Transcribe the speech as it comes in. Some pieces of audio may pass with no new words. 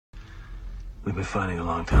We've been fighting a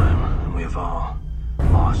long time, and we have all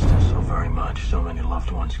lost so very much, so many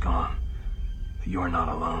loved ones gone. But you are not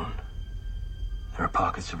alone. There are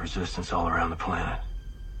pockets of resistance all around the planet.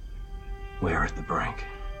 We are at the brink.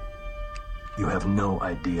 You have no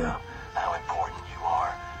idea how important you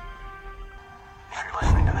are. If you're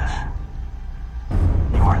listening to this,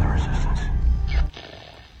 you are the resistance.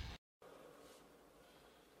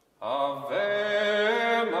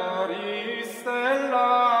 Ave Maria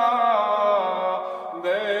Stella,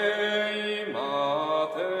 Dei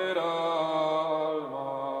Mater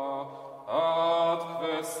Alma,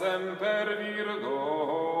 atque semper Virgo,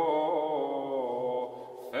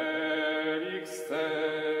 Felix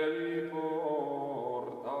te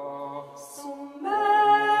porta. Summes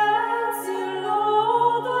in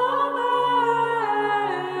lodame,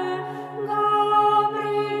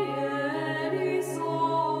 Gabrieli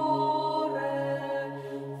sore,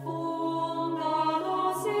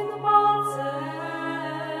 fundados in pace,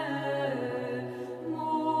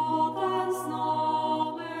 mutans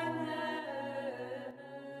nomen enes.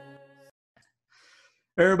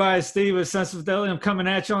 Everybody, Steve with Sense of Fidelity. I'm coming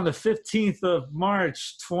at you on the 15th of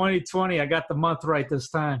March, 2020. I got the month right this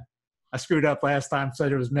time. I screwed up last time,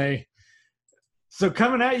 said it was May. So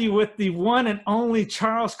coming at you with the one and only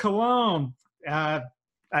Charles Cologne. I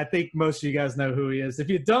think most of you guys know who he is. If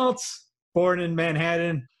you don't, born in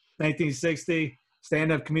Manhattan, 1960,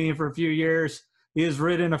 stand-up comedian for a few years. He has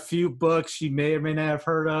written a few books you may or may not have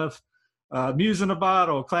heard of. Muse in a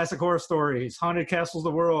Bottle, Classic Horror Stories, Haunted Castles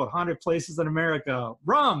of the World, Haunted Places in America.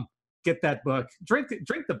 Rum, get that book. Drink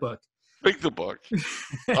the book. Drink the book.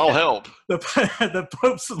 I'll help. The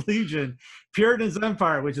Pope's Legion, Puritan's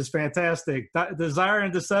Empire, which is fantastic. Desire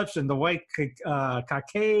and Deception, The White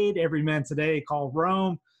Cockade, Every Man Today, Called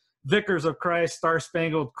Rome, Vicars of Christ, Star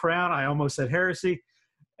Spangled Crown, I almost said heresy,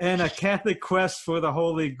 and A Catholic Quest for the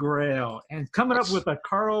Holy Grail. And coming up with a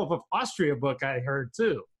Karl of Austria book, I heard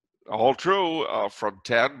too. All true, from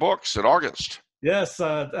Tan Books in August. Yes,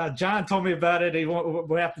 John told me about it. We'll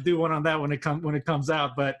have to do one on that when it comes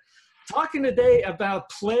out. But talking today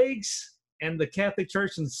about plagues and the Catholic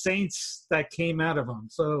Church and saints that came out of them.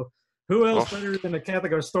 So who else better than a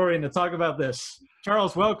Catholic historian to talk about this?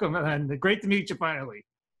 Charles, welcome, and great to meet you finally.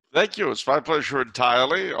 Thank you. It's my pleasure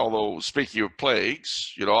entirely. Although, speaking of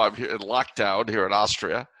plagues, I'm here in lockdown here in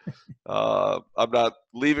Austria. I'm not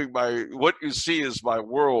leaving what you see is my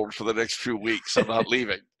world for the next few weeks. I'm not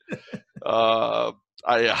leaving. And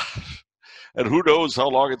who knows how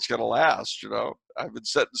long it's going to last, I've been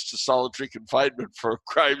sentenced to solitary confinement for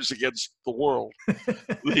crimes against the world.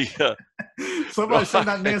 Somebody send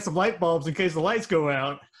that man some light bulbs in case the lights go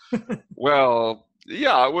out. Well,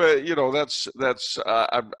 yeah, that's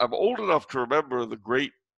I'm old enough to remember the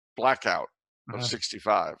great blackout of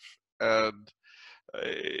 65. And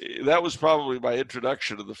that was probably my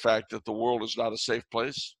introduction to the fact that the world is not a safe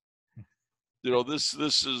place. This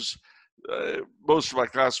is most of my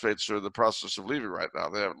classmates are in the process of leaving right now.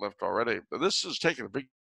 They haven't left already. But this has taken a big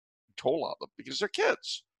toll on them because they're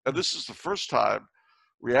kids. And this is the first time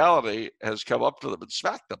reality has come up to them and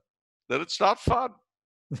smacked them that it's not fun.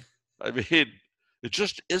 I mean, it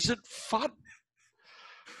just isn't fun.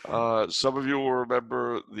 Some of you will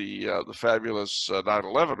remember the fabulous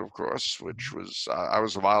 9/11, of course, which was I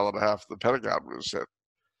was a mile and a half from the Pentagon was hit,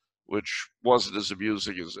 which wasn't as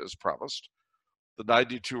amusing as promised. The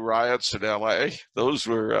 '92 riots in L.A. Those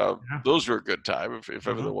were a good time, if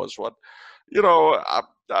ever there was one.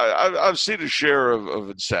 I've seen a share of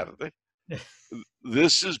insanity.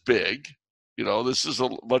 This is big. This is a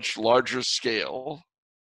much larger scale.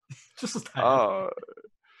 But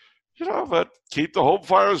keep the home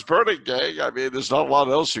fires burning, gang. I mean, there's not a lot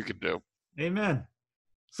else you can do. Amen.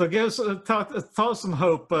 So give us talk some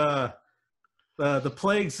hope. The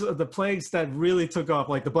plagues that really took off,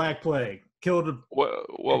 like the Black Plague, killed.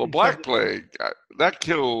 Well, the Black Plague that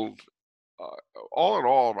killed, all in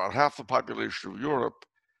all, about half the population of Europe.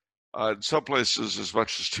 In some places, as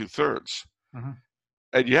much as 2/3.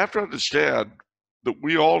 And you have to understand that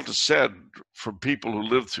we all descend from people who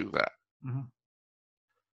lived through that.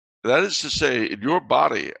 That is to say, in your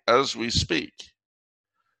body, as we speak,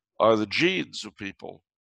 are the genes of people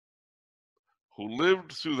who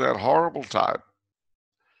lived through that horrible time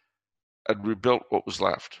and rebuilt what was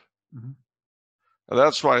left. And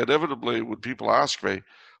that's why inevitably when people ask me,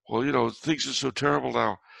 well, things are so terrible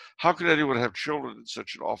now. How can anyone have children in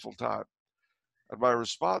such an awful time? And my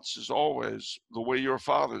response is always the way your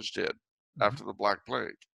fathers did after the Black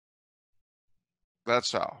Plague.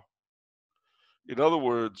 That's how. In other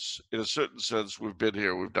words, in a certain sense, we've been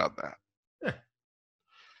here, we've done that.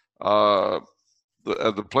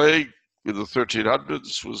 The plague in the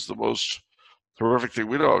 1300s was the most horrific thing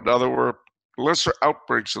we know. Now, there were lesser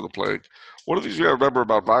outbreaks of the plague. One of the things you got to remember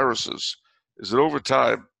about viruses is that over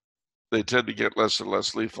time, they tend to get less and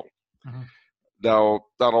less lethal. Mm-hmm. Now,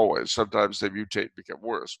 not always. Sometimes they mutate and become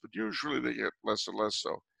worse, but usually they get less and less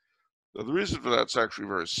so. Now, the reason for that's actually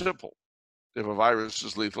very simple. If a virus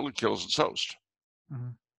is lethal, it kills its host. Mm-hmm.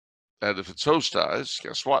 And if its host dies,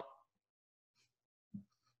 guess what?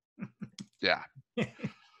 Yeah.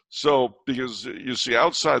 So, because you see,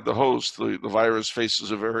 outside the host, the virus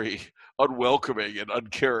faces a very unwelcoming and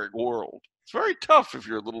uncaring world. It's very tough if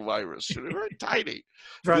you're a little virus. You're very tiny.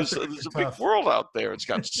 There's a big world out there. It's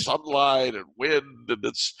got sunlight and wind, and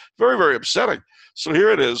it's very, very upsetting. So here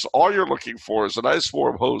it is. All you're looking for is a nice,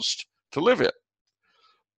 warm host to live in.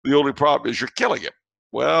 The only problem is you're killing it.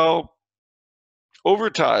 Well, over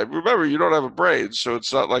time, remember, you don't have a brain, so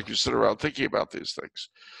it's not like you sit around thinking about these things.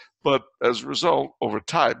 But as a result, over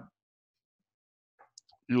time,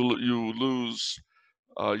 you lose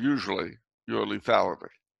usually your lethality,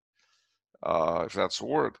 if that's a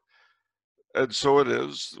word. And so it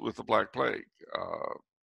is with the Black Plague.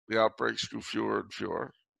 The outbreaks grew fewer and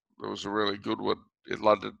fewer. There was a really good one in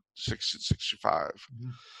London, 1665. Mm-hmm.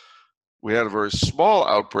 We had a very small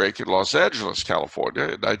outbreak in Los Angeles, California,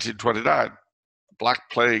 in 1929, Black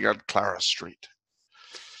Plague on Clara Street,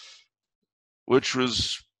 which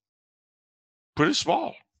was pretty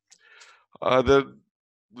small. But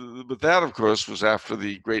that, of course, was after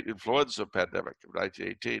the great influenza pandemic of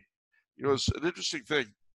 1918. You know, it's an interesting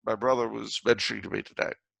thing my brother was mentioning to me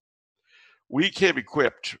today. We came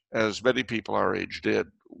equipped, as many people our age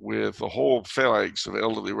did, with a whole phalanx of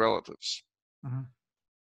elderly relatives. Mm-hmm.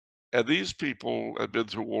 And these people had been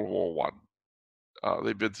through World War I.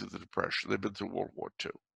 They've been through the Depression. They've been through World War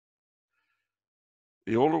II.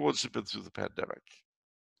 The older ones have been through the pandemic.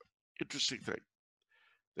 Interesting thing.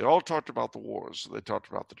 They all talked about the wars. They talked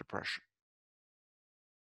about the Depression.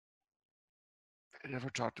 They never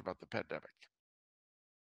talked about the pandemic.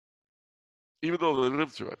 Even though they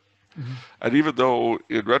lived through it. Mm-hmm. And even though,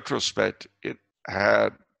 in retrospect, it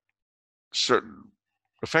had certain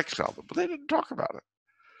effects on them, but they didn't talk about it,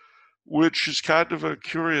 which is kind of a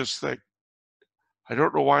curious thing. I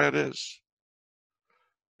don't know why it is.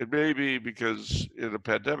 It may be because in a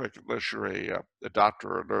pandemic, unless you're a doctor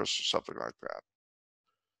or a nurse or something like that,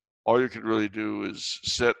 all you can really do is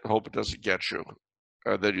sit, hope it doesn't get you,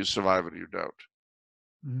 and then you survive and you don't.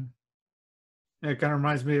 Mm-hmm. It kind of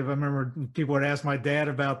reminds me of, I remember people would ask my dad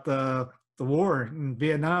about the war in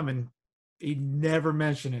Vietnam, and he never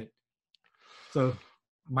mentioned it. So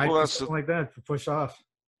might be something like that to push off.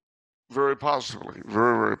 Very possibly.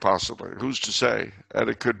 Very, very possibly. Who's to say? And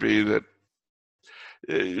it could be that,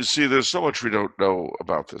 you see, there's so much we don't know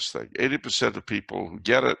about this thing. 80% of people who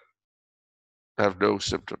get it have no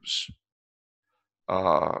symptoms.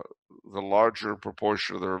 The larger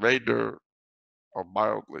proportion of the remainder are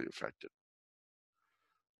mildly affected.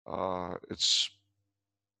 It's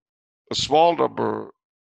a small number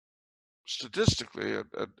statistically and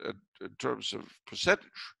in terms of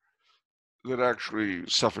percentage that actually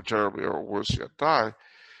suffer terribly or worse yet die,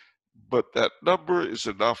 but that number is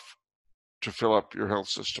enough to fill up your health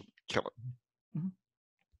system, kill it. Mm-hmm.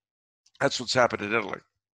 That's what's happened in Italy.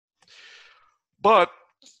 But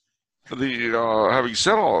having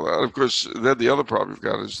said all that, of course, then the other problem you've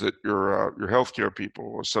got is that your healthcare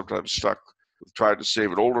people are sometimes stuck with trying to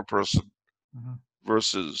save an older person mm-hmm.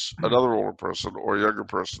 versus another older person or a younger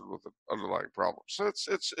person with an underlying problem. So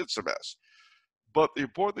it's a mess. But the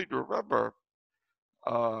important thing to remember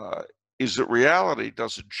is that reality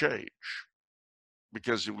doesn't change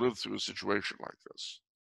because you live through a situation like this.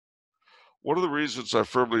 One of the reasons I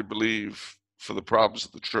firmly believe for the problems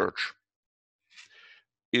of the church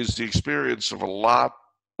is the experience of a lot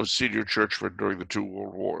of senior churchmen during the two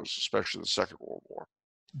world wars, especially the Second World War.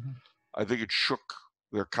 Mm-hmm. I think it shook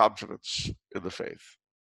their confidence in the faith.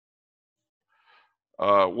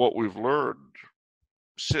 What we've learned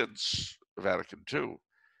since Vatican II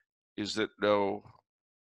is that no,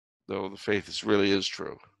 the faith really is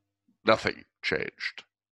true. Nothing changed.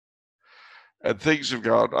 And things have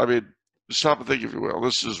gone, I mean, stop and think, if you will.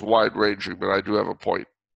 This is wide-ranging, but I do have a point.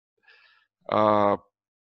 In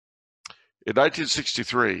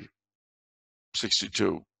 1963,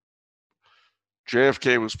 62,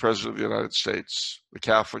 JFK was president of the United States. The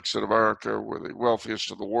Catholics in America were the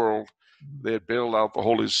wealthiest in the world. They had bailed out the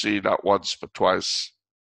Holy See not once, but twice.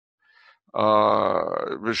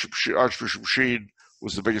 Archbishop Sheen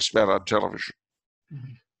was the biggest man on television.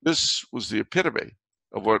 Mm-hmm. This was the epitome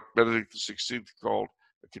of what Benedict XVI called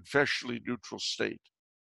a confessionally neutral state,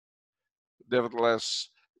 nevertheless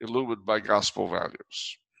illumined by gospel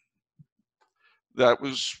values. That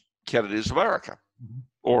was Kennedy's America, Mhm.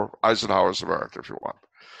 or Eisenhower's America, if you want.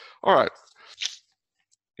 All right.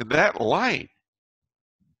 In that line,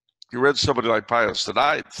 you read somebody like Pius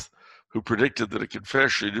IX, who predicted that a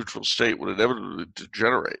confessionally neutral state would inevitably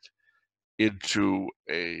degenerate into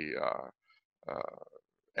a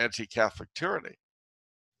anti-Catholic tyranny. It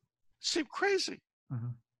seemed crazy.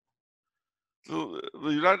 Mhm. The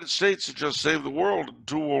United States had just saved the world in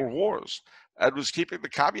 2 world wars and was keeping the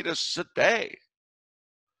communists at bay.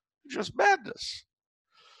 Just madness.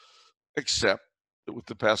 Except that with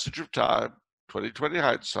the passage of time, 2020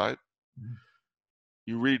 hindsight, Mhm.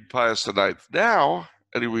 you read Pius IX now,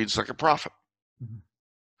 and he reads like a prophet. Mhm.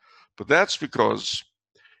 But that's because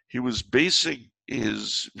he was basing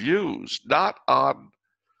his views not on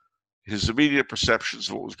his immediate perceptions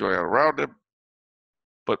of what was going on around him,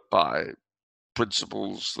 but by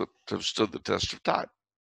principles that have stood the test of time.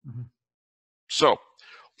 Mhm. So,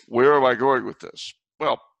 where am I going with this?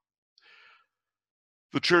 Well,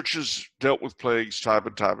 the church has dealt with plagues time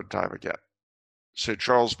and time and time again. St.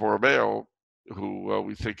 Charles Borromeo, who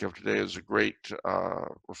we think of today as a great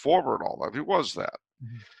reformer and all that, he was that.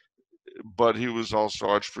 Mhm. But he was also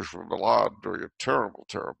Archbishop of Milan during a terrible,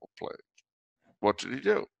 terrible plague. What did he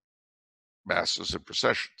do? Masses and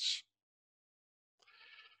processions.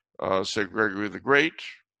 St. Gregory the Great,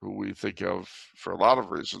 who we think of for a lot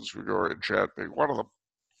of reasons, Gregorian chant being one of them.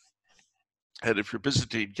 And if you're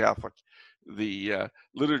Byzantine Catholic, the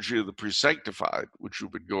Liturgy of the Presanctified, which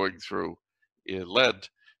you've been going through in Lent,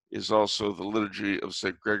 is also the Liturgy of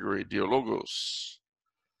St. Gregory Dialogos.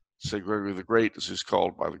 St. Gregory the Great, as he's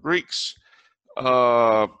called by the Greeks,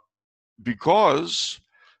 because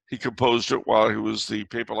he composed it while he was the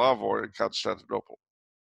papal envoy in Constantinople.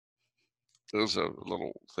 There's a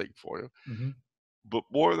little thing for you. Mhm. But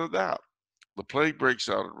more than that, the plague breaks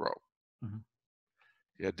out in Rome. Mhm.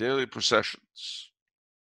 He had daily processions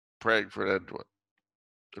praying for an end to it.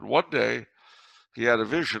 And one day, he had a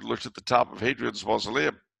vision, looked at the top of Hadrian's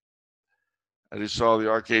mausoleum, and he saw the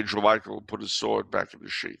Archangel Michael put his sword back in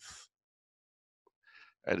his sheath.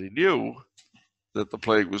 And he knew that the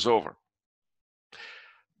plague was over.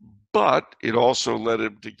 But it also led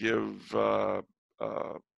him to give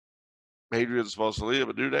Hadrian's mausoleum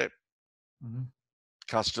a new name, Mhm.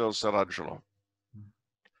 Castel Sant'Angelo. Mhm.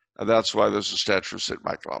 And that's why there's a statue of St.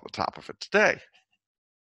 Michael on the top of it today.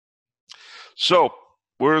 So,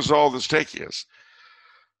 where is all this taking us?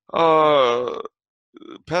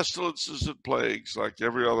 Pestilences and plagues, like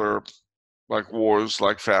every other, like wars,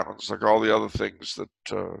 like famines, like all the other things that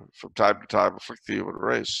from time to time afflict the human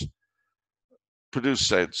race, produce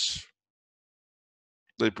saints.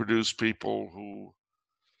 They produce people who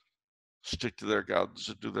stick to their guns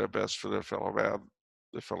and do their best for their fellow man,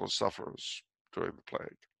 their fellow sufferers during the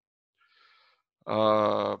plague.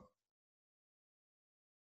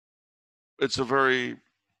 It's a very,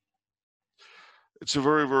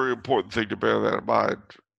 very important thing to bear that in mind.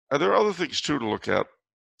 And there are other things too to look at.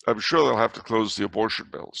 I'm sure they'll have to close the abortion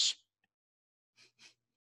bills.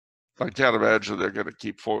 I can't imagine they're going to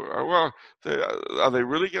keep well. Are they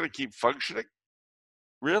really going to keep functioning?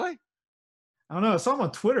 Really? I don't know. I saw them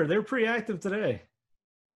on Twitter. They were pretty active today.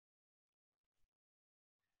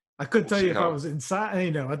 I couldn't We'll tell you see if I how- was inside.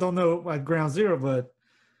 You know, I don't know at Ground Zero, but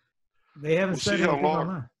they haven't We'll said see how anything on long.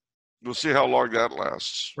 that. We'll see how long that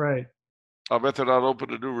lasts. Right. I bet they're not open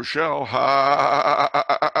to New Rochelle.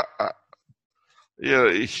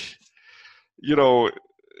 Yeah, you know,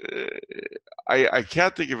 I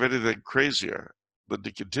can't think of anything crazier than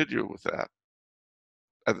to continue with that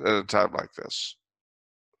at a time like this.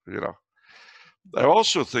 You know, I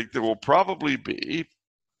also think there will probably be,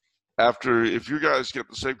 if you guys get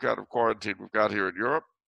the same kind of quarantine we've got here in Europe,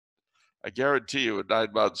 I guarantee you in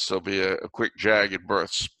 9 months there'll be a quick jag in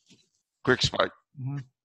births, quick spike. Mhm.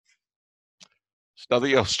 There's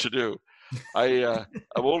nothing else to do. I'm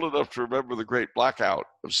old enough to remember the great blackout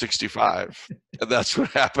of '65, and that's what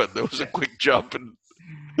happened. There was a quick jump, and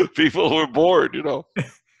people were bored. You know,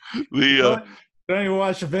 the Don't even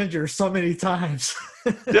watch Avengers so many times.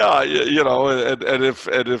 yeah, you know, and if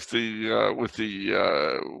the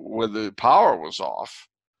when the power was off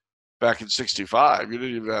back in '65, you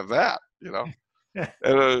didn't even have that. You know.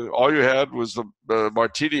 And all you had was the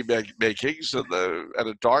martini makings and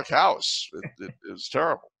a dark house. It was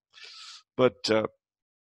terrible. But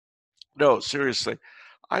no, seriously,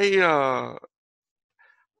 I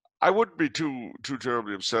wouldn't be too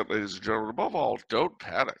terribly upset, ladies and gentlemen. Above all, don't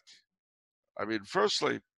panic. I mean,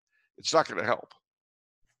 firstly, it's not going to help.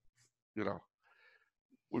 You know,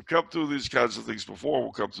 we've come through these kinds of things before.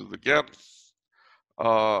 We'll come through them again.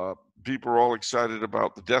 People are all excited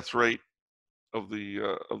about the death rate of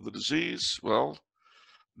the disease. Well,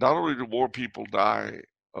 not only do more people die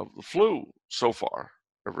of the flu so far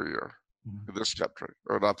every year in this country,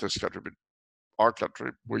 or not this country, but our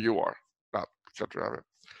country, where you are, not the country I'm in,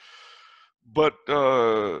 but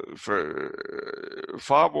for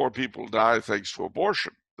far more people die thanks to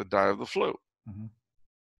abortion than die of the flu.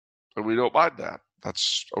 And we don't mind that.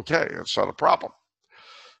 That's okay. It's not a problem.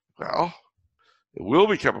 Well, it will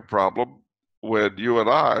become a problem when you and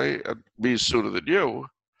I, and me sooner than you,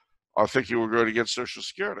 are thinking we're going to get Social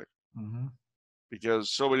Security.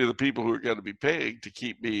 Because so many of the people who are going to be paying to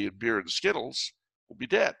keep me in beer and Skittles will be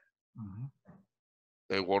dead.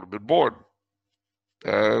 They won't have been born.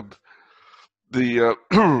 And the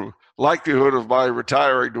likelihood of my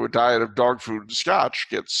retiring to a diet of dog food and scotch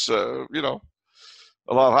gets, a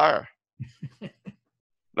lot higher.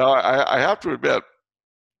 Now, I have to admit,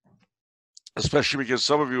 especially because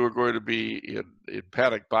some of you are going to be in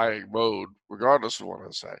panic buying mode, regardless of what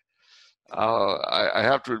I say, I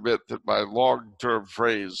have to admit that my long-term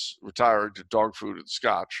phrase, retiring to dog food and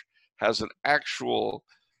scotch, has an actual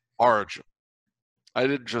origin. I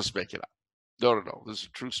didn't just make it up. No. This is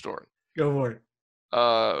a true story. Go for it.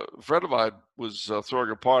 A friend of mine was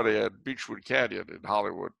throwing a party at Beechwood Canyon in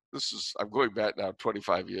Hollywood. I'm going back now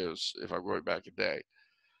 25 years, if I'm going back a day.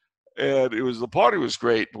 And the party was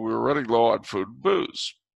great, but we were running low on food and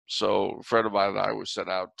booze. So a friend of mine and I were sent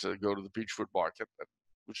out to go to the Beechwood Market,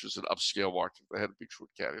 which is an upscale market at the head of Beechwood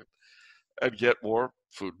Canyon, and get more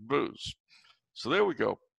food and booze. So there we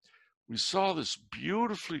go. We saw this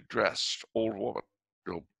beautifully dressed old woman,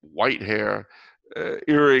 white hair,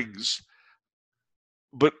 earrings,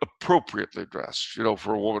 but appropriately dressed,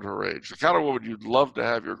 for a woman her age. The kind of woman you'd love to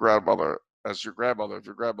have your grandmother as your grandmother if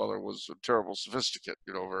your grandmother was a terrible sophisticate,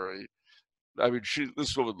 this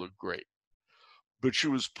woman looked great. But she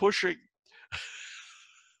was pushing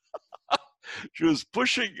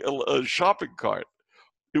a shopping cart.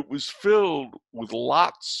 It was filled with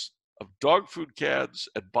lots of dog food cans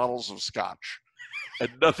and bottles of scotch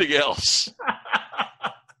and nothing else.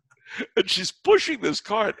 And she's pushing this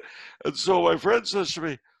cart. And so my friend says to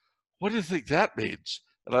me, "What do you think that means?"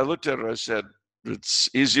 And I looked at her and I said, "It's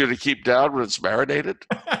easier to keep down when it's marinated."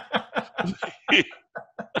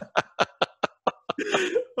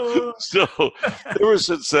 So ever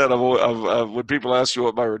since then, when people ask me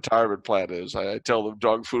what my retirement plan is, I tell them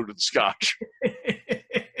dog food and scotch.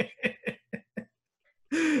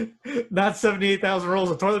 Not 78,000 rolls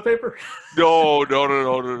of toilet paper? No.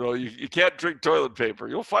 You can't drink toilet paper.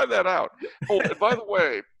 You'll find that out. Oh, and by the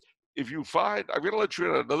way, I'm going to let you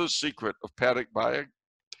in on another secret of panic buying.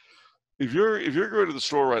 If you're going to the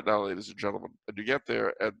store right now, ladies and gentlemen, and you get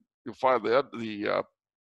there and you'll find the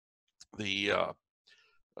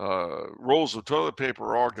rolls of toilet paper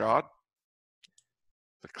are all gone,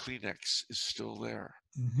 the Kleenex is still there.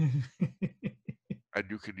 And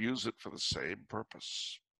you can use it for the same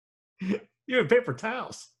purpose. You have paper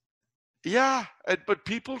towels. Yeah, but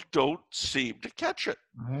people don't seem to catch it.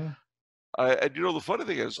 And the funny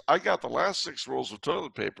thing is, I got the last 6 rolls of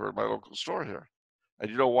toilet paper in my local store here. And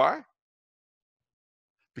you know why?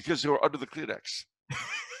 Because they were under the Kleenex.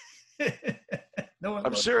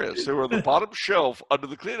 I'm serious. They were on the bottom shelf under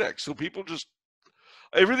the Kleenex. So people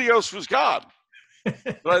everything else was gone.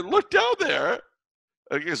 But I looked down there,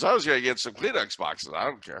 because I was going to get some Kleenex boxes. I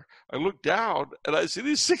don't care. I looked down, and I see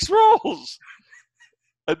these 6 rolls.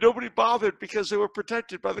 And nobody bothered because they were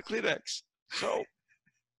protected by the Kleenex. So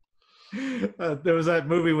there was that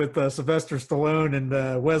movie with Sylvester Stallone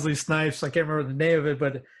and Wesley Snipes. I can't remember the name of it,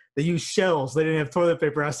 but they used shells. They didn't have toilet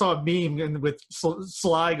paper. I saw a meme with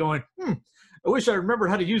Sly going, I wish I remembered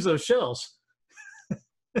how to use those shells.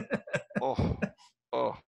 Oh.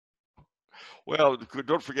 Well,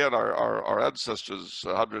 don't forget our ancestors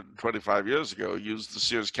 125 years ago used the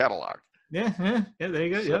Sears catalog. Yeah, there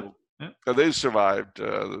you go. So, yep. And they survived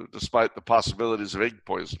despite the possibilities of ink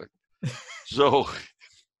poisoning. So,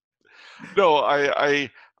 no,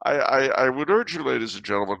 I would urge you, ladies and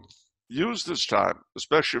gentlemen, use this time,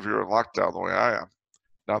 especially if you're in lockdown the way I am.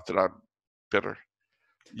 Not that I'm bitter.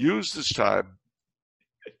 Use this time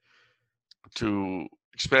to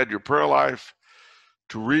expand your prayer life,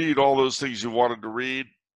 to read all those things you wanted to read.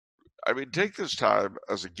 Take this time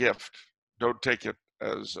as a gift. Don't take it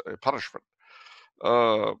as a punishment.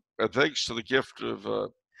 And thanks to the gift of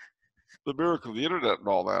the miracle of the internet and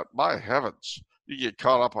all that, my heavens, you get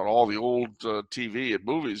caught up on all the old TV and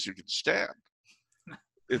movies you can stand.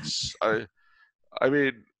 The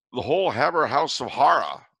whole Hammer House of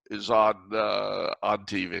Horror is on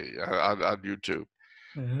TV, on YouTube.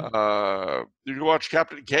 Mm-hmm. You can watch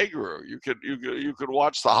Captain Kangaroo. You could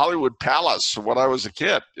watch the Hollywood Palace when I was a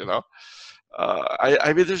kid.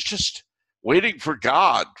 There's just Waiting for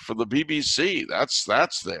God for the BBC.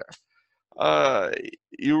 That's there.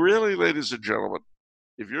 You really, ladies and gentlemen,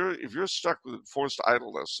 if you're stuck with enforced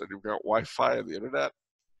idleness and you've got Wi-Fi and the internet,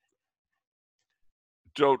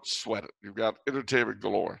 don't sweat it. You've got entertainment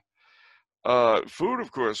galore. Food,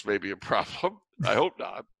 of course, may be a problem. I hope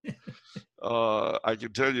not. I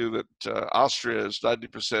can tell you that Austria is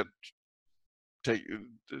 90%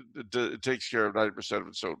 takes care of 90% of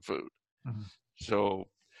its own food. Mm-hmm. So,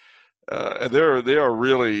 and they are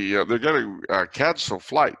really they're going to cancel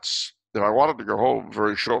flights. If I wanted to go home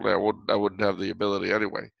very shortly, I wouldn't have the ability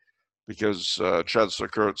anyway, because Chancellor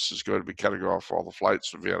Kurz is going to be cutting off all the flights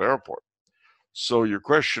from Vienna Airport. So your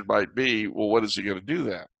question might be, well, when is he going to do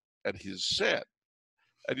that? And he's said,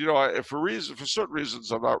 and for certain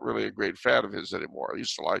reasons, I'm not really a great fan of his anymore. I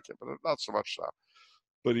used to like him, but not so much now.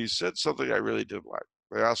 But he said something I really did like.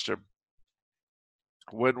 They asked him,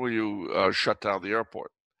 when will you shut down the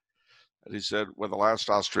airport? And he said, when the last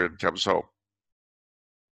Austrian comes home.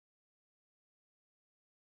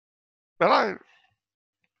 And I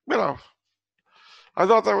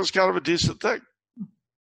thought that was kind of a decent thing.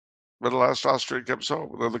 When the last Austrian comes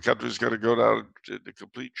home, then the country's going to go down into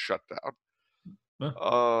complete shutdown.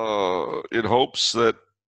 In hopes that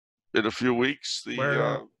in a few weeks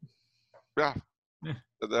that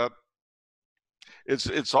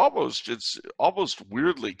it's almost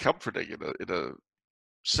weirdly comforting in a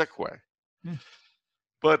sick way. Yeah.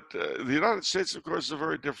 But the United States, of course, is a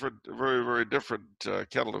very, very different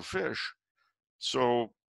kettle of fish.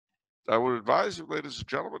 So I would advise you, ladies and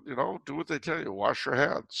gentlemen, do what they tell you. Wash your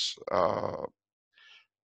hands.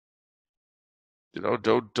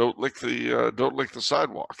 Don't lick the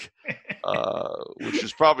sidewalk, which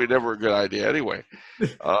is probably never a good idea anyway. You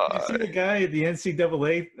see the guy at the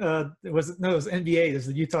NCAA? It was NBA. It was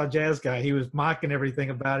the Utah Jazz guy. He was mocking everything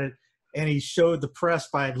about it, and he showed the press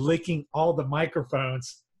by licking all the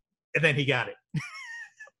microphones, and then he got it.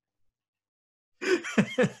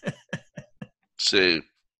 See,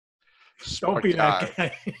 don't be that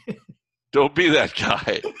guy. Don't be that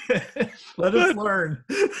guy. Let us learn.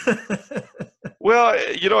 Well,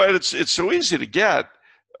 and it's so easy to get,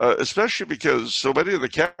 especially because so many of the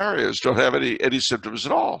carriers don't have any symptoms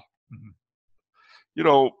at all.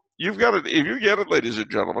 Mm-hmm. You've got it. If you get it, ladies and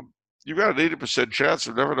gentlemen, you've got an 80% chance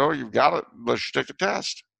of never knowing you've got it unless you take a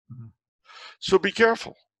test. Mm-hmm. So be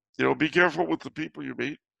careful. Be careful with the people you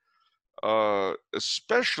meet,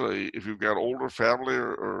 especially if you've got older family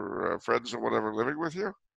or friends or whatever living with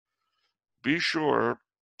you. Be sure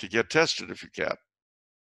to get tested if you can,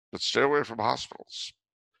 but stay away from hospitals.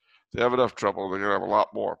 They have enough trouble. They're going to have a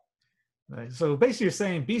lot more. Right. So basically you're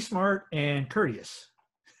saying be smart and courteous.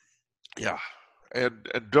 Yeah. And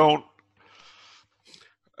don't,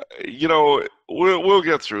 we'll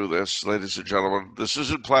get through this, ladies and gentlemen. This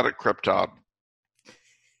isn't Planet Krypton.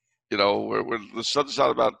 When the sun's not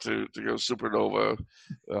about to go supernova,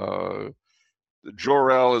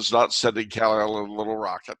 Jor-El is not sending Kal-El in a little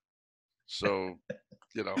rocket. So,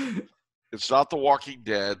 it's not The Walking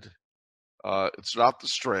Dead. It's not The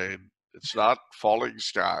Strain. It's not Falling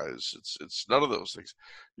Skies. It's none of those things.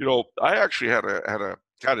 I actually had a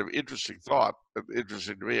kind of interesting thought,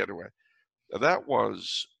 interesting to me anyway, and that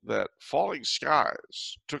was that Falling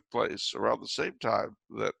Skies took place around the same time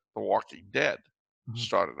that The Walking Dead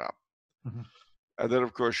started out. Mm-hmm. And then,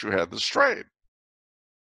 of course, you had The Strain.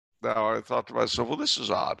 Now, I thought to myself, well, this is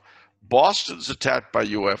odd. Boston's attacked by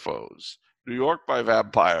UFOs, New York by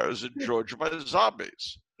vampires, and Georgia by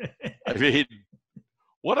zombies. I mean,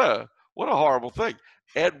 what a horrible thing.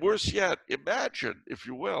 And worse yet, imagine, if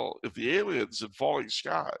you will, if the aliens in Falling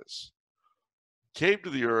Skies came to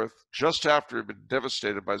the Earth just after it had been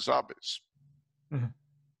devastated by zombies. Mm-hmm.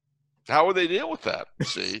 How would they deal with that?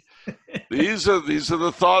 See, these are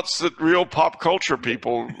the thoughts that real pop culture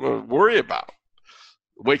people worry about.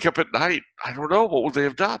 Wake up at night. I don't know. What would they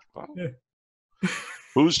have done? Well,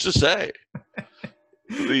 who's to say?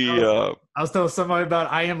 I was telling somebody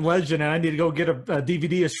about I Am Legend, and I need to go get a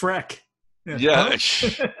DVD of Shrek. Yeah.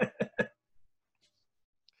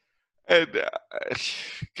 And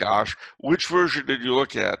gosh, which version did you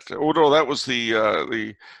look at? Oh no, that was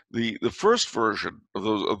the first version of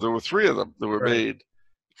those. There were three of them that were made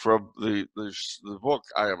from the book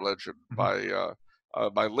I Am Legend by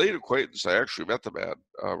my late acquaintance. I actually met the man,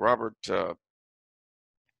 Robert. I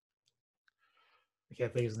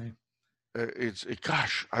can't think his name.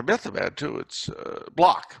 Gosh, I met the man too. It's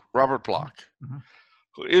Block, Robert Block. Mm-hmm.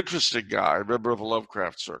 Interesting guy, member of the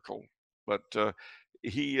Lovecraft Circle. But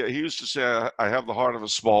he used to say, "I have the heart of a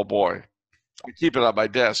small boy. I keep it on my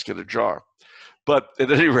desk in a jar." But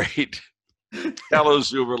at any rate, gallows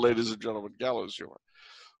humor, ladies and gentlemen, gallows humor.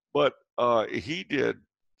 But He did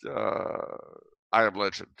I Am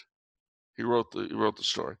Legend. He wrote the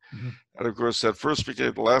story. And of course, that first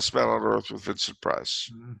became The Last Man on Earth with Vincent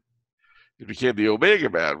Price. It became The Omega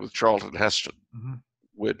Man with Charlton Heston,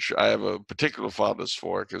 which I have a particular fondness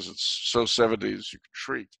for because it's so 70s you can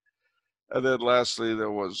shriek. And then lastly,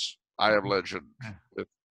 there was I Am Legend with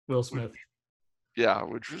Will Smith.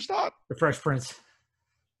 Which was not The Fresh Prince.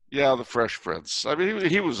 Yeah, The Fresh Prince. I mean,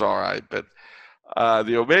 he was all right, but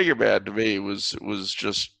the Omega Man to me was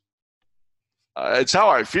just. It's how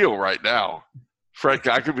I feel right now. Frankly,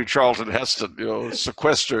 I could be Charlton Heston,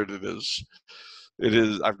 sequestered in his. It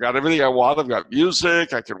is. I've got everything I want. I've got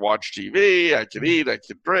music. I can watch TV. I can eat. I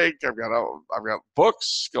can drink. I've got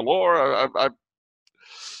books galore.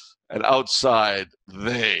 And outside,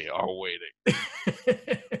 they are waiting.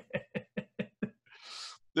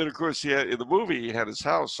 Then, of course, in the movie, he had his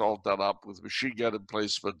house all done up with machine gun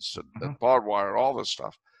emplacements and barbed wire, all this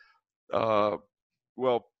stuff.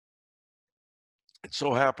 Well, it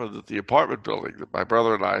so happened that the apartment building that my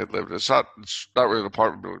brother and I had lived in, it's not really an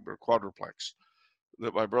apartment building, but a quadruplex,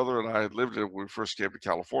 that my brother and I had lived in when we first came to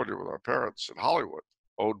California with our parents in Hollywood,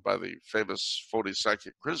 owned by the famous phony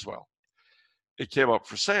psychic Criswell. It came up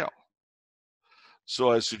for sale.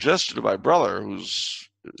 So I suggested to my brother, who's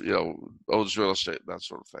owns real estate and that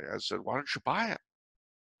sort of thing. I said, why don't you buy it?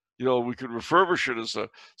 We could refurbish it as a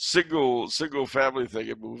single family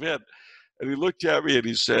thing and move in. And he looked at me and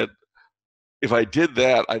he said, if I did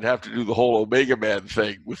that, I'd have to do the whole Omega Man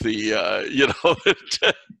thing with the,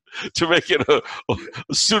 to make it a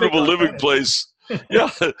suitable living place.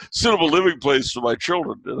 Suitable living place for my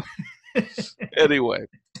children. Anyway.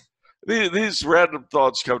 These random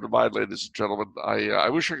thoughts come to mind, ladies and gentlemen. I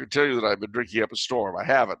wish I could tell you that I've been drinking up a storm. I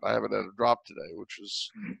haven't. I haven't had a drop today, which is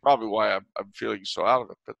probably why I'm feeling so out of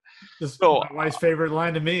it. But my wife's favorite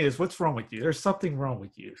line to me is, "What's wrong with you? There's something wrong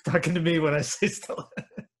with you." Talking to me when I say stuff.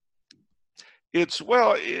 It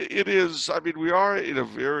is. I mean, we are in a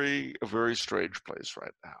very strange place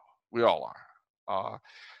right now. We all are,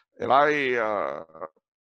 and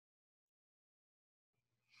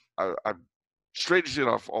I'm. Strangely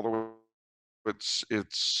enough, although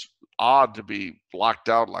it's odd to be locked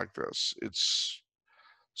down like this, it's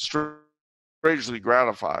strangely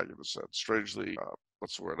gratifying in a sense. Strangely,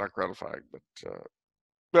 what's the word? Not gratifying, but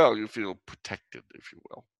you feel protected, if you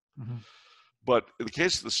will. But in the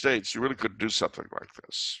case of the States, you really couldn't do something like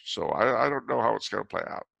this. So I don't know how it's going to play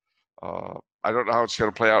out. I don't know how it's going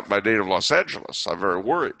to play out in my native Los Angeles. I'm very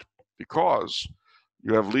worried because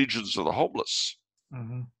you have legions of the homeless.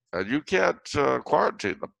 And you can't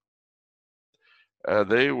quarantine them.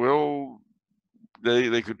 And they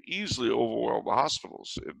could easily overwhelm the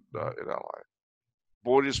hospitals in LA.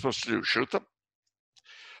 What are you supposed to do? Shoot them?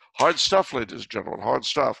 Hard stuff, ladies and gentlemen, hard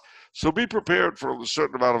stuff. So be prepared for a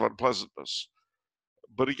certain amount of unpleasantness.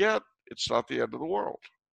 But again, it's not the end of the world.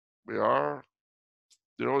 We are,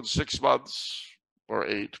 in 6 months or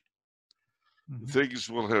 8, things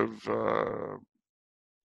will have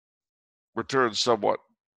returned somewhat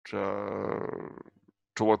to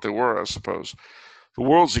what they were, I suppose. The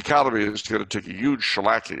world's economy is going to take a huge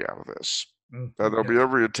shellacking out of this. And there'll be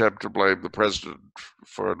every attempt to blame the president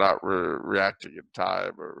for not reacting in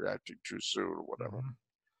time or reacting too soon or whatever.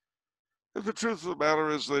 And the truth of the matter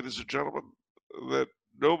is, ladies and gentlemen, that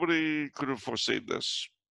nobody could have foreseen this.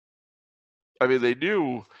 I mean, they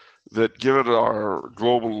knew that given our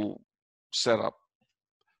global setup,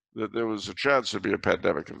 that there was a chance there'd be a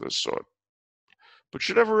pandemic of this sort. But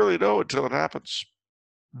you never really know until it happens.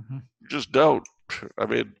 You just don't. I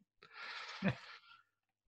mean,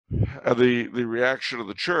 and the reaction of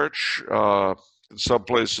the church in some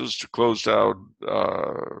places to close down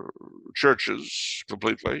churches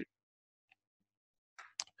completely.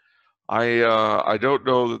 I don't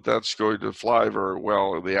know that that's going to fly very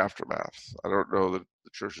well in the aftermath. I don't know that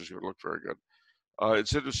the church is going to look very good.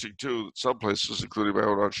 It's interesting, too, that some places, including my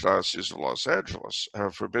own Archdiocese of Los Angeles,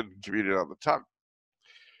 have forbidden communion on the tongue.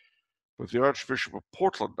 But the Archbishop of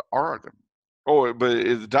Portland, Oregon, but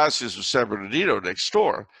in the Diocese of San Bernardino next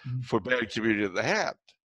door, forbade communion in the hand.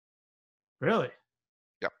 Really?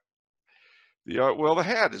 Yeah. The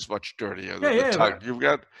hand is much dirtier than the tongue. You've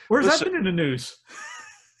got. Where's that been in the news?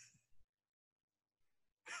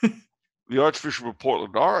 The Archbishop of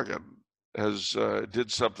Portland, Oregon, has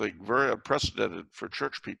did something very unprecedented for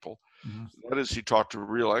church people. That is, he talked to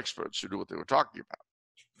real experts who knew what they were talking about.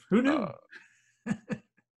 Who knew?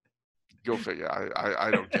 Go figure.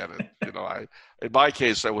 I don't get it. In my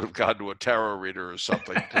case, I would have gone to a tarot reader or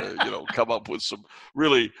something to, come up with some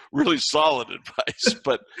really, really solid advice.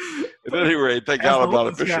 But at any rate, thank God I'm not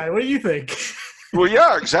a bishop. What do you think? Well,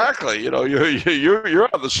 yeah, exactly. You're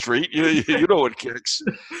on the street. You know what kicks.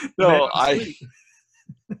 The man No, on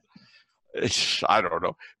the street. I don't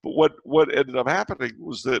know. But what ended up happening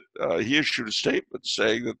was that he issued a statement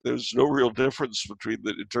saying that there's no real difference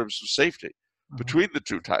in terms of safety between the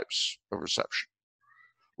two types of reception,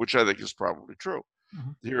 which I think is probably true.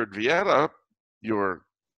 Here in Vienna, the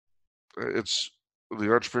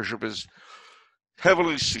Archbishop is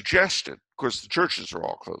heavily suggested. Of course, the churches are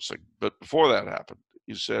all closing, but before that happened,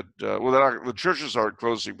 he said, the churches aren't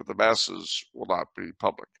closing, but the masses will not be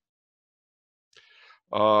public.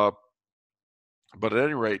 But at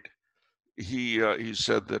any rate, he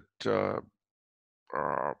said that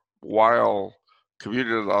while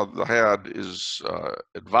communion on the hand is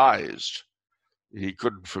advised, he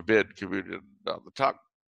couldn't forbid communion on the tongue.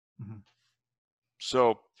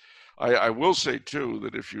 So I will say, too,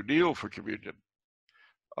 that if you kneel for communion,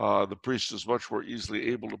 the priest is much more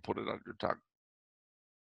easily able to put it on your tongue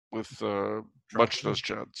with much less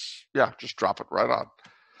chance. Yeah, just drop it right on.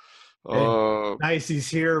 Dicey's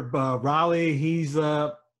here. Raleigh, he's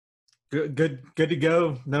good to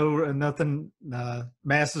go. No, nothing.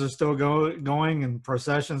 Masses are still going, and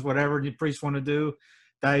processions, whatever the priests want to do.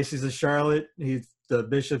 Dicey's in Charlotte. The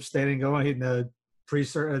bishop's standing going. The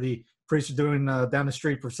priests are doing down the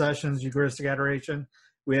street processions, Eucharistic adoration.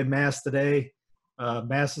 We had mass today.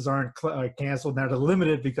 Masses aren't canceled. Now they're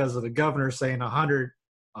limited because of the governor saying 100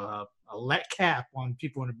 a cap on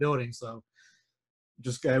people in the building. So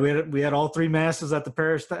just we had all three masses at the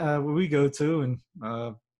parish we go to, and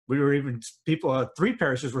we were even three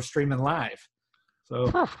parishes were streaming live.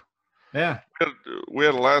 So yeah, we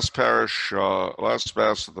had a last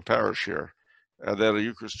mass of the parish here, and then a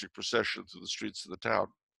Eucharistic procession through the streets of the town.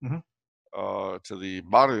 To the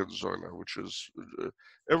Mariensäule, which is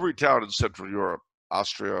every town in Central Europe,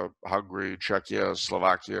 Austria, Hungary, Czechia,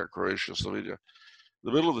 Slovakia, Croatia, Slovenia. In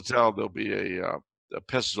the middle of the town, there'll be a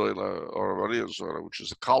Pestsäule or a Mariensäule, which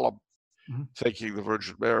is a column thanking the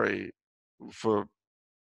Virgin Mary for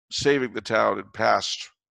saving the town in past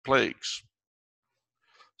plagues.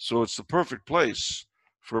 So it's the perfect place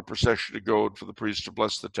for a procession to go and for the priest to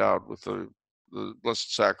bless the town with the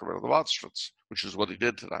Blessed Sacrament of the Monstrance, which is what he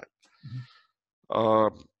did tonight.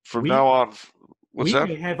 From now on, what's that?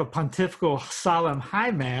 We may have a pontifical solemn high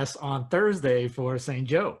mass on Thursday for St.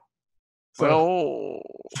 Joe. So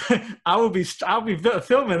I'll be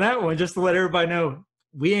filming that one just to let everybody know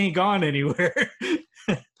we ain't gone anywhere.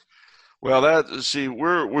 Well,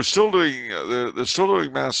 we're still doing they're still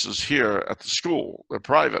doing masses here at the school. They're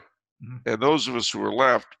private, and those of us who are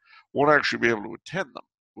left won't actually be able to attend them.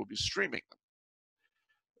 We'll be streaming them,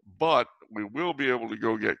 but we will be able to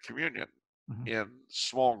go get communion in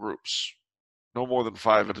small groups, no more than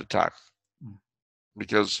 5 at a time,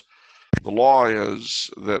 because the law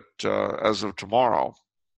is that as of tomorrow,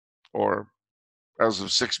 or as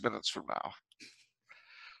of 6 minutes from now,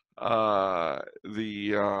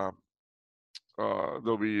 there'll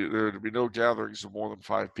be no gatherings of more than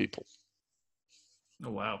 5 people.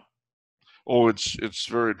 Oh wow! Oh, it's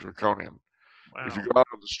very draconian. Wow. If you go out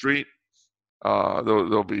on the street,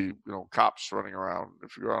 there'll be cops running around.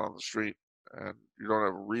 If you go out on the street and you don't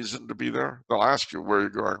have a reason to be there, they'll ask you where you're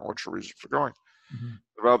going, what's your reason for going.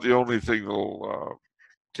 About the only thing they'll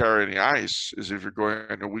carry any ice is if you're going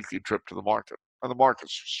on a weekly trip to the market, and the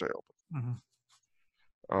markets are still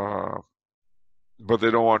open. But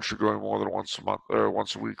they don't want you going more than once a month, or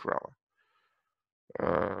once a week, rather.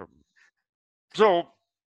 So,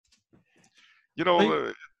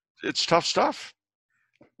 it's tough stuff.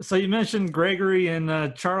 So you mentioned Gregory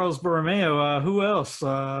and Charles Borromeo. Who else?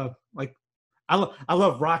 I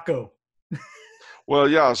love Rocco. Well,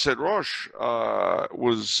 yeah, Saint Roche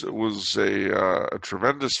was a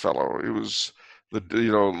tremendous fellow. He was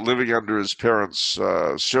living under his parents'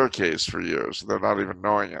 staircase for years. They're not even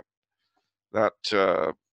knowing it. That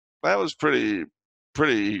was pretty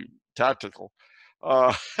tactical.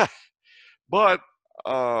 But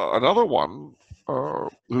another one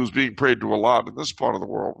who's being prayed to a lot in this part of the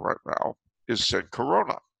world right now is Saint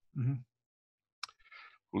Corona,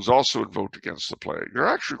 who's also invoked against the plague. There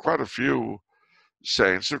are actually quite a few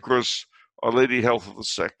saints. Of course, Our Lady Health of the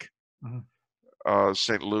Sick,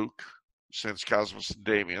 Saint Luke, Saints Cosmas and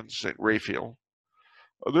Damian, Saint Raphael.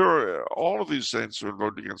 All of these saints are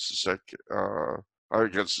invoked against the sick,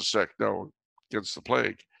 against the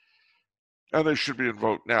plague. And they should be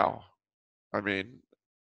invoked now. I mean,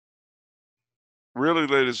 really,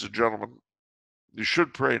 ladies and gentlemen, you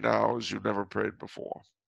should pray now as you've never prayed before.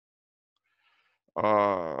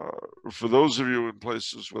 For those of you in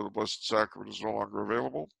places where the Blessed Sacrament is no longer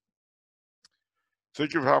available,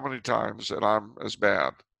 think of how many times, and I'm as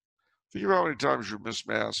bad, Think of how many times you miss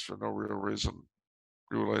Mass for no real reason.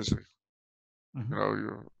 You were lazy.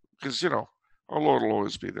 Mhm. Because, our Lord will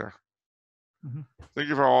always be there. Mhm.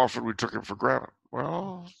 Think of how often we took him for granted.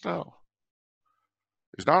 Well, no.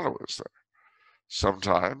 He's not always there.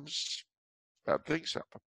 Sometimes bad things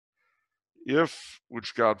happen. If,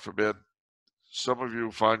 which God forbid, some of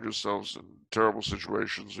you find yourselves in terrible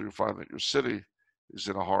situations, or you find that your city is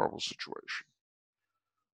in a horrible situation,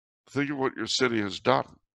 think of what your city has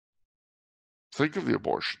done. Think of the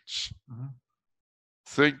abortions. Mhm.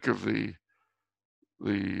 Think of the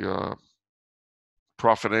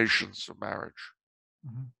profanations of marriage.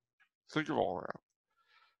 Mhm. Think of all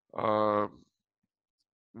that.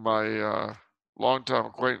 My longtime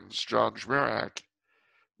acquaintance, John Jmerak,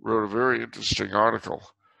 wrote a very interesting article.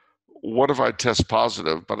 What if I test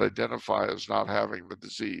positive but identify as not having the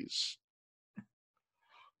disease?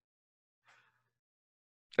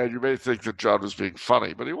 And you may think that John was being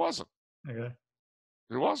funny, but he wasn't. Okay.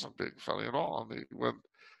 He wasn't being funny at all. And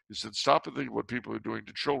he said, stop and think of what people are doing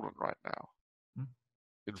to children right now, Mhm.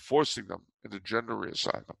 enforcing them into gender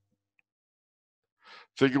reassignment.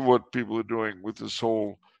 Think of what people are doing with this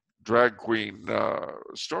whole drag queen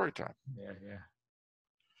story time. Yeah. Yeah.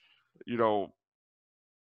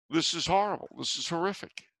 This is horrible. This is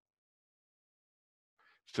horrific.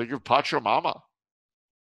 Think of Pachamama.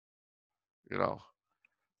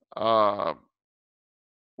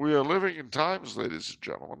 We are living in times, ladies and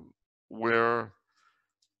gentlemen, where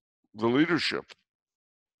the leadership,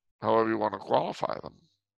 however you want to qualify them,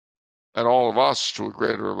 and all of us to a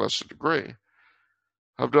greater or lesser degree,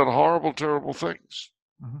 have done horrible, terrible things.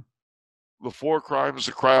 Mhm. The 4 crimes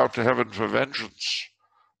that cry out to heaven for vengeance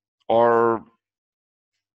are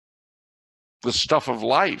the stuff of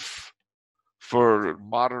life for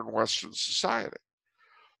modern Western society.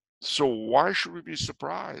 So why should we be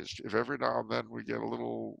surprised if every now and then we get a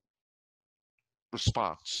little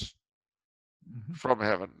response Mhm. from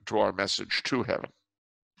heaven to our message to heaven?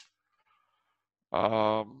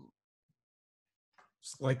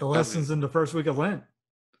 It's like the I lessons mean, in the first week of Lent.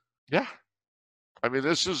 yeah. I mean,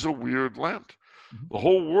 this is a weird Lent. Mhm. The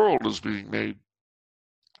whole world is being made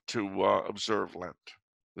to observe Lent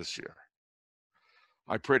this year.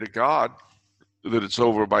 I pray to God that it's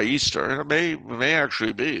over by Easter, and it may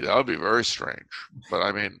actually be. That would be very strange, but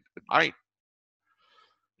I mean, it might.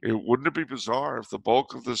 Wouldn't it be bizarre if the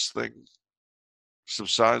bulk of this thing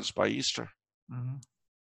subsides by Easter? Mhm.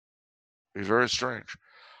 It'd be very strange.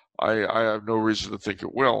 I have no reason to think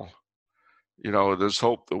it will. There's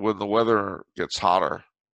hope that when the weather gets hotter,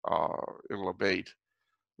 it'll abate.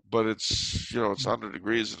 But it's 100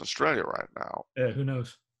 degrees in Australia right now. Yeah. Who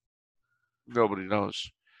knows? Nobody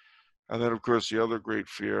knows. And then, of course, the other great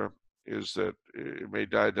fear is that it may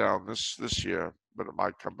die down this year, but it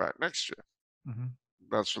might come back next year. Mhm.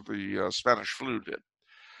 That's what the Spanish flu did.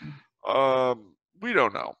 We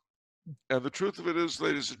don't know. And the truth of it is,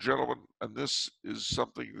 ladies and gentlemen, and this is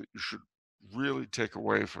something that you should really take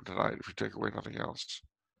away from tonight, if you take away nothing else.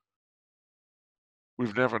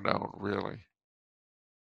 We've never known, really.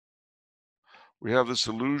 We have this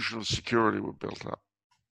illusion of security we've built up.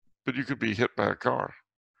 But you could be hit by a car.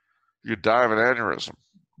 You could die of an aneurysm.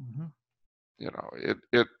 Mhm.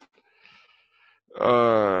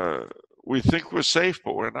 We think we're safe,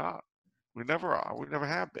 but we're not. We never are. We never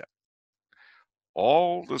have been.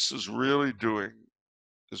 All this is really doing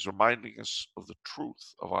is reminding us of the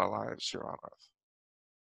truth of our lives here on earth.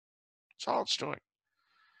 That's all it's doing.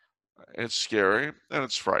 It's scary and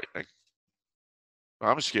it's frightening.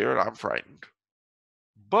 I'm scared. I'm frightened.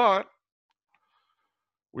 But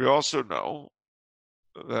we also know,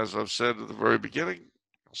 as I've said at the very beginning,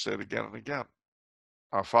 I'll say it again and again,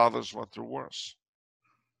 our fathers went through worse.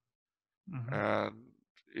 Mhm. And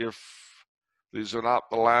if these are not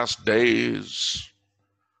the last days,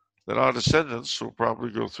 then our descendants will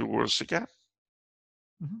probably go through worse again.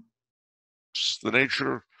 Mhm. It's the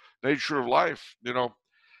nature of life.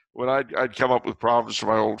 When I'd come up with problems for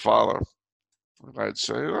my old father, and I'd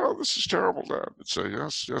say, "Oh, this is terrible, Dad." He'd say,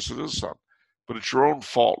 "Yes, yes, it is, son. But it's your own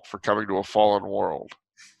fault for coming to a fallen world.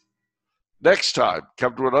 Next time,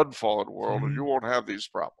 come to an unfallen world, and you won't have these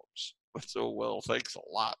problems." So, well, thanks a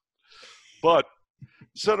lot. But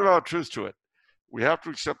instead of our truth to it, we have to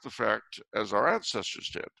accept the fact, as our ancestors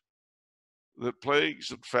did, that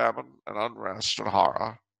plagues and famine and unrest and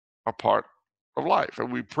horror are part of life.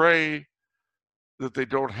 And we pray that they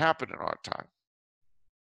don't happen in our time.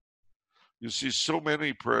 You see so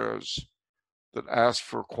many prayers that ask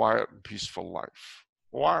for a quiet and peaceful life.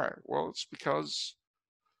 Why? Well, it's because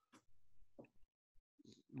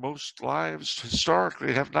most lives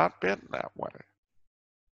historically have not been that way.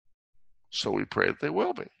 So we pray that they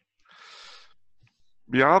will be.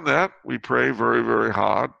 beyond that, we pray very, very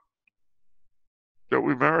hard that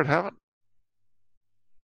we merit heaven.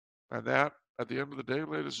 And that, at the end of the day,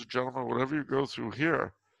 ladies and gentlemen, whatever you go through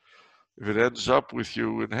here, if it ends up with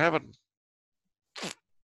you in heaven,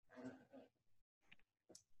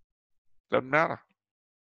 doesn't matter.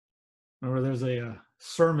 Remember, there's a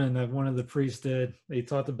sermon that one of the priests did. They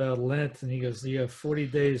talked about Lent, and he goes, "You have 40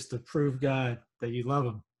 days to prove God that you love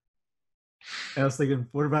Him." And I was thinking,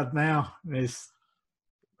 what about now? It's,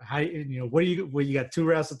 how, what do you got? 2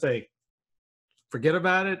 routes to take. Forget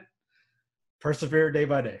about it. Persevere day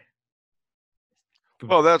by day.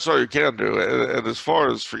 Well, that's all you can do. And as far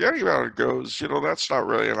as forgetting about it goes, that's not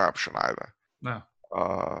really an option either. No.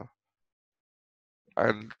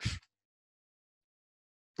 And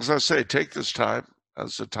as I say, take this time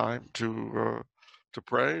as a time to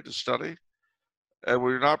pray, to study. And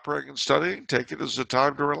when you're not praying and studying, take it as a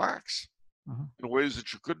time to relax in ways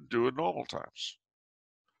that you couldn't do in normal times.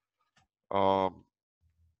 Don't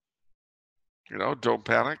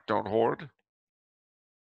panic, don't hoard.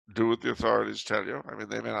 Do what the authorities tell you. I mean,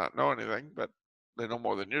 they may not know anything, but they know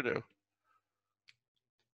more than you do.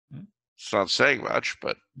 It's not saying much,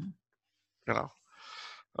 but, and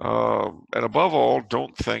above all,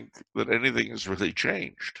 don't think that anything has really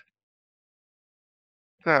changed.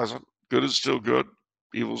 It hasn't. Good is still good.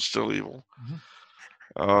 Evil is still evil.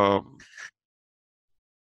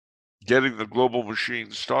 Getting the global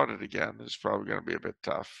machine started again is probably going to be a bit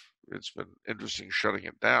tough. It's been interesting shutting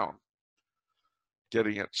it down.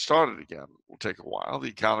 Getting it started again will take a while. The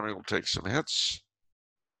economy will take some hits,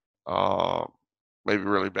 maybe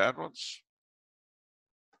really bad ones.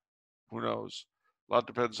 Who knows? A lot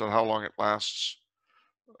depends on how long it lasts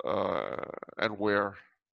and where.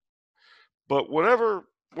 But whatever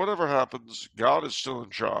happens, God is still in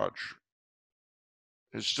charge.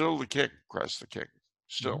 He's still the King, Christ the King,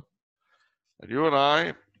 still. And you and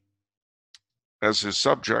I, as his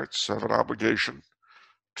subjects, have an obligation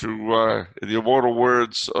to, in the immortal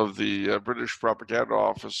words of the British Propaganda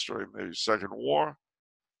Office during the Second War,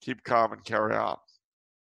 keep calm and carry on.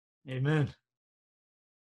 Amen.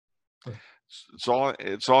 It's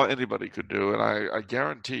all anybody could do, and I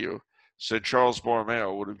guarantee you, St. Charles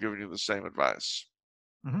Borromeo would have given you the same advice.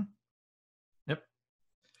 Yep.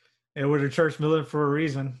 It was a church building for a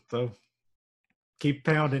reason, so keep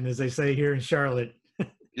pounding, as they say here in Charlotte.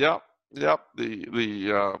 Yep.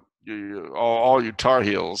 All you Tar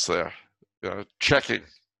Heels there, checking.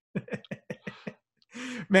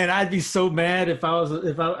 Man, I'd be so mad if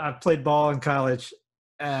I played ball in college.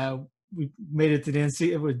 We made it to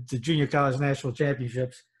the junior college national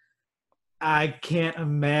championships. I can't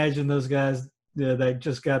imagine those guys that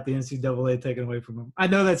just got the NCAA taken away from them. I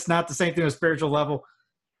know that's not the same thing on a spiritual level,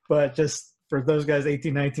 but just for those guys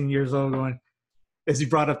 18, 19 years old going, as you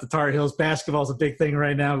brought up the Tar Heels, basketball's a big thing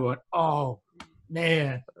right now, going, oh,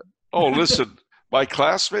 man. Oh, listen, my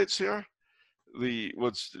classmates here,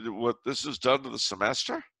 what this has done to the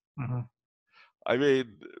semester, I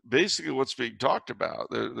mean, basically what's being talked about,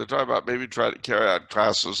 they're talking about maybe trying to carry out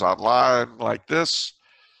classes online like this,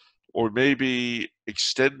 or maybe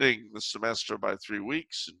extending the semester by 3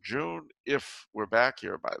 weeks in June if we're back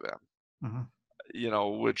here by then.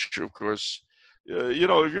 Which, of course, if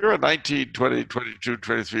you're a 19, 20, 22,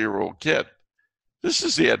 23-year-old kid, this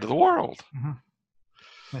is the end of the world.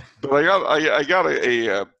 But I got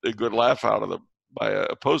a good laugh out of them by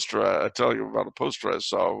a poster. I tell you about a poster I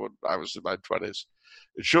saw when I was in my 20s.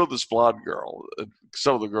 It showed this blonde girl. And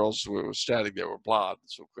some of the girls who were standing there were blonde,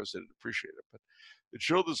 so of course they didn't appreciate it. But it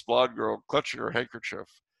showed this blonde girl clutching her handkerchief,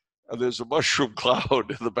 and there's a mushroom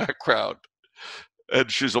cloud in the background.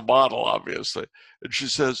 And she's a model, obviously. And she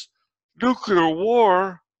says, "Nuclear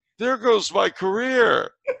war, there goes my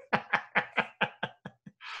career."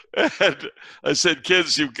 And I said,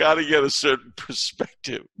 kids, you've got to get a certain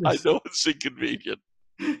perspective. I know it's inconvenient.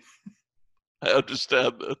 I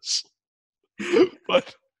understand this.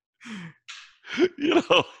 But,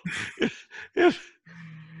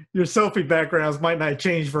 your selfie backgrounds might not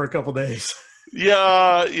change for a couple days.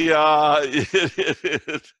 Yeah. You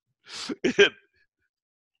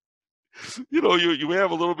may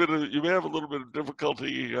have a little bit of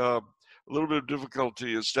difficulty. A little bit of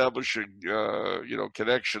difficulty establishing,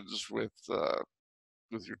 connections with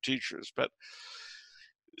your teachers, but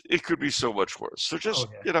it could be so much worse. So just,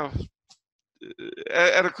 and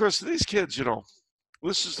of course, these kids,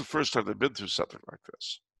 this is the first time they've been through something like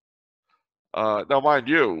this. Now, mind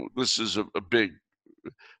you, this is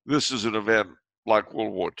this is an event like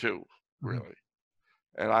World War II, really.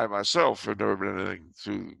 And I myself have never been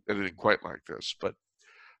through anything quite like this, but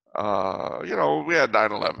You know, we had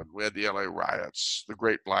 9/11, we had the LA riots, the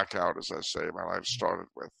Great Blackout, as I say, my life started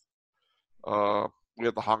with. We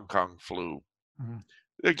had the Hong Kong flu. Mhm.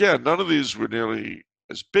 Again, none of these were nearly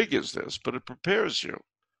as big as this, but it prepares you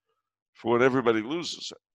for when everybody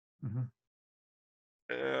loses it. Mhm.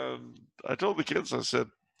 And I told the kids, I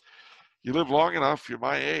said, you live long enough, you're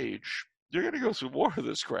my age, you're going to go through more of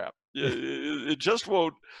this crap. It just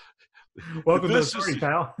won't. Welcome to the This party, is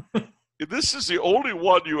pal. if this is the only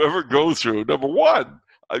one you ever go through, number one,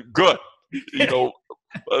 good. You know,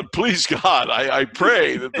 please God, I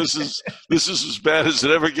pray that this is as bad as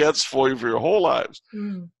it ever gets for you for your whole lives.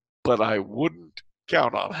 But I wouldn't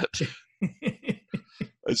count on it.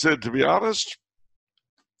 I said, to be honest,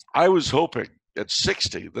 I was hoping at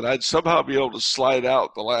 60 that I'd somehow be able to slide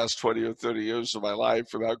out the last 20 or 30 years of my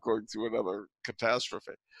life without going through another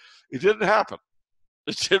catastrophe. It didn't happen.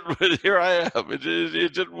 It didn't. Here I am.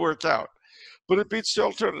 It didn't work out, but it beats the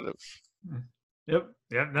alternative. Yep.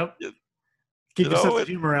 Nope. you Keep your know, sense of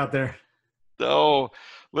humor out there. No,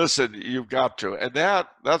 listen, you've got to, and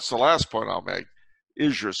that's the last point I'll make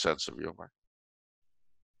is your sense of humor.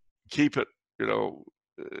 Keep it. You know,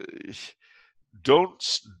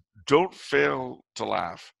 don't fail to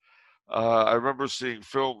laugh. I remember seeing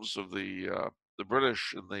films of the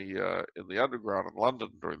British in the underground in London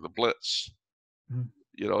during the Blitz. Mhm.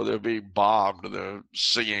 You know, they're being bombed and they're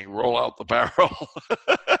singing "Roll Out the Barrel."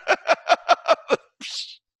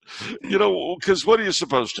 You know, because what are you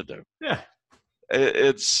supposed to do? Yeah.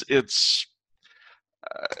 It's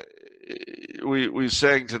we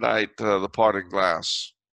sang tonight "The Parting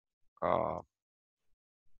Glass,"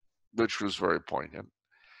 which was very poignant.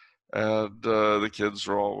 And the kids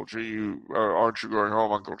were all, "Gee, aren't you going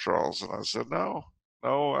home, Uncle Charles?" And I said, "No."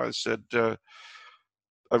 I said,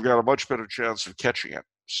 "I've got a much better chance of catching it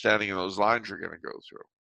standing in those lines you're going to go through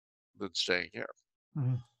than staying here."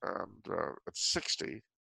 Mhm. And at 60,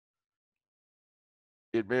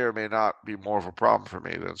 it may or may not be more of a problem for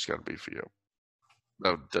me than it's going to be for you.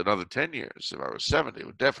 Now, another 10 years, if I was 70, it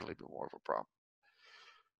would definitely be more of a problem.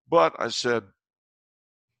 But I said,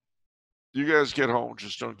 you guys get home,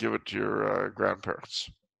 just don't give it to your grandparents.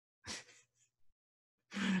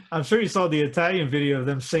 I'm sure you saw the Italian video of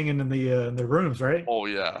them singing in the rooms, right? Oh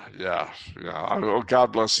yeah. Oh,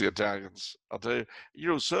 God bless the Italians. I'll tell you. You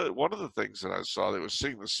know, so one of the things that I saw, they were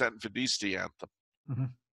singing the Sanfedisti anthem,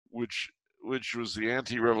 Mhm. which was the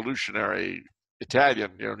anti-revolutionary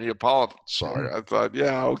Italian, you know, Neapolitan song. I thought,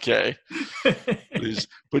 yeah, okay.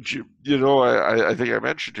 But you know, I think I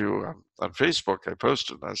mentioned to you on Facebook. I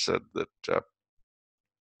posted and I said that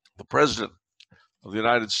the president of the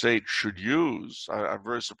United States should use. I'm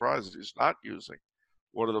very surprised that he's not using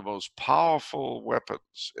one of the most powerful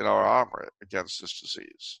weapons in our armory against this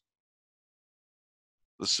disease,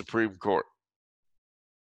 the Supreme Court.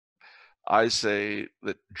 I say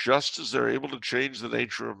that just as they're able to change the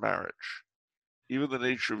nature of marriage, even the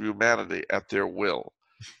nature of humanity at their will,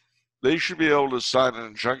 they should be able to sign an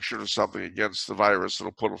injunction or something against the virus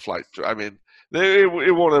that'll put a flight to. I mean, it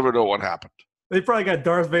won't ever know what happened. They probably got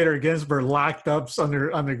Darth Vader and Ginsburg locked up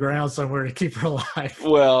underground somewhere to keep her alive.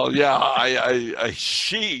 Well, yeah,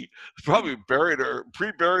 she probably pre-buried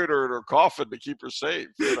her in her coffin to keep her safe.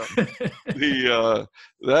 You know,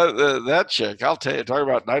 that chick, I'll tell you, talking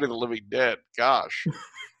about Night of the Living Dead. Gosh,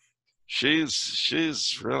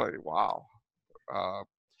 she's really wow.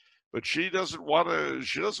 But she doesn't want to.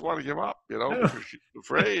 She doesn't want to give up. You know, because she's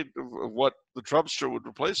afraid of what the Trumpster would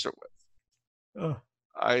replace her with. Oh.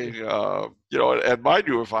 You know, and mind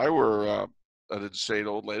you, if I were an insane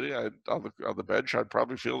old lady on the bench, I'd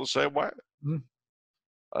probably feel the same way. Mm.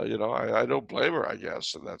 You know, I don't blame her, I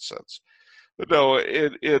guess, in that sense. But no,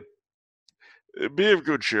 it be of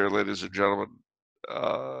good cheer, ladies and gentlemen.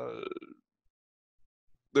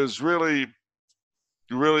 There's really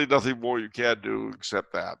nothing more you can do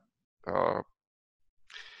except that.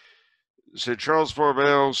 St. Charles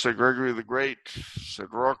Borromeo, St. Gregory the Great, St.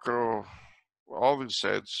 Rocco, all these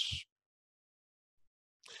saints.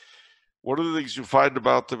 One of the things you find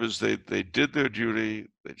about them is they did their duty,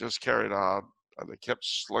 they just carried on, and they kept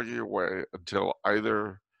slugging away until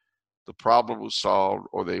either the problem was solved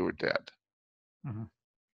or they were dead. Mm-hmm.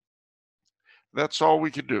 That's all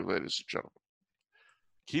we can do, ladies and gentlemen.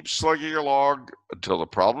 Keep slugging along until the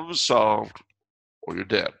problem is solved or you're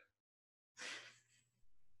dead.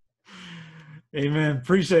 Amen.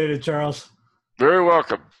 Appreciate it, Charles. Very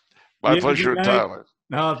welcome. My pleasure entirely.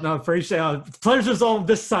 No, appreciate it. The pleasure's on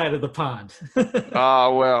this side of the pond.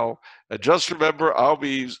 Well, just remember, I'll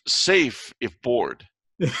be safe if bored.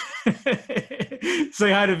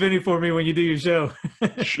 Say hi to Vinny for me when you do your show.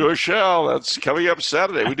 Sure shall. That's coming up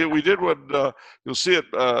Saturday. We did one. You'll see it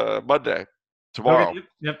Monday, tomorrow. Okay,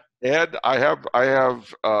 yep. And I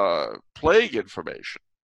have plague information.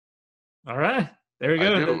 All right. There we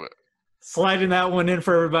I go. do. Sliding that one in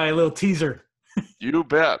for everybody, a little teaser. You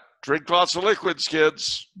bet. Drink lots of liquids,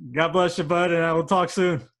 kids. God bless you, bud, and I will talk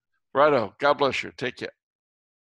soon. Righto. God bless you. Take care.